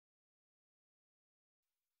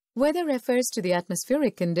Weather refers to the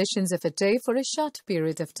atmospheric conditions of a day for a short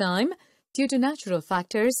period of time due to natural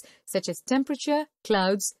factors such as temperature,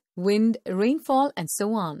 clouds, wind, rainfall, and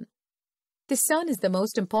so on. The sun is the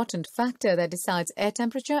most important factor that decides air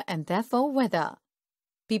temperature and therefore weather.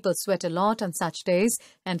 People sweat a lot on such days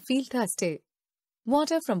and feel thirsty.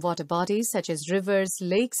 Water from water bodies such as rivers,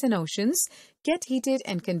 lakes, and oceans get heated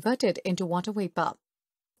and converted into water vapor.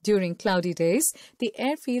 During cloudy days, the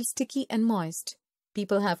air feels sticky and moist.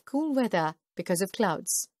 People have cool weather because of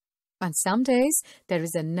clouds. On some days, there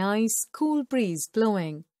is a nice, cool breeze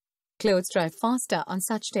blowing. Clothes dry faster on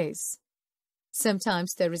such days.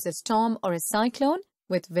 Sometimes there is a storm or a cyclone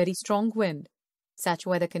with very strong wind. Such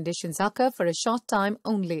weather conditions occur for a short time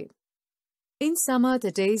only. In summer,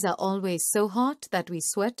 the days are always so hot that we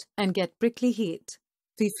sweat and get prickly heat.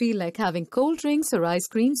 We feel like having cold drinks or ice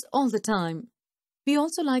creams all the time. We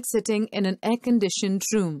also like sitting in an air-conditioned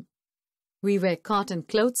room. We wear cotton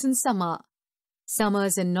clothes in summer.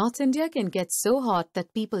 Summers in North India can get so hot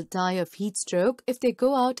that people die of heat stroke if they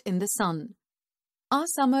go out in the sun. Our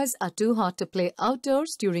summers are too hot to play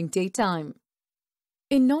outdoors during daytime.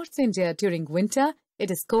 In North India during winter,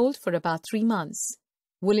 it is cold for about 3 months.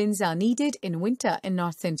 Woolens are needed in winter in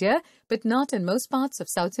North India, but not in most parts of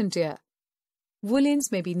South India.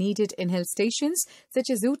 Woolens may be needed in hill stations such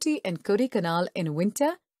as Ooty and Kodaikanal in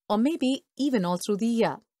winter, or maybe even all through the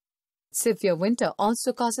year. Severe winter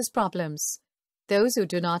also causes problems. Those who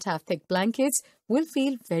do not have thick blankets will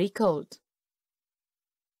feel very cold.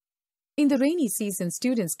 In the rainy season,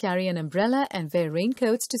 students carry an umbrella and wear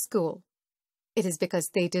raincoats to school. It is because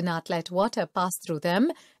they do not let water pass through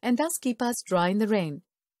them and thus keep us dry in the rain.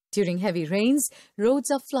 During heavy rains,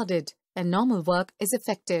 roads are flooded and normal work is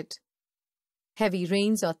affected. Heavy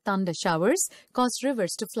rains or thunder showers cause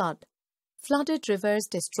rivers to flood. Flooded rivers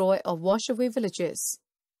destroy or wash away villages.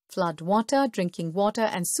 Flood water, drinking water,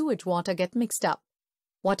 and sewage water get mixed up.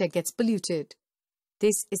 Water gets polluted.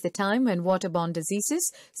 This is the time when waterborne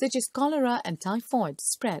diseases such as cholera and typhoid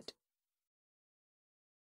spread.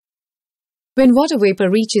 When water vapor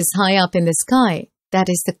reaches high up in the sky, that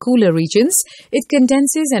is the cooler regions, it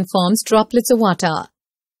condenses and forms droplets of water.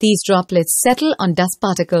 These droplets settle on dust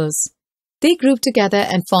particles. They group together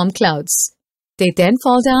and form clouds. They then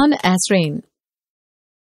fall down as rain.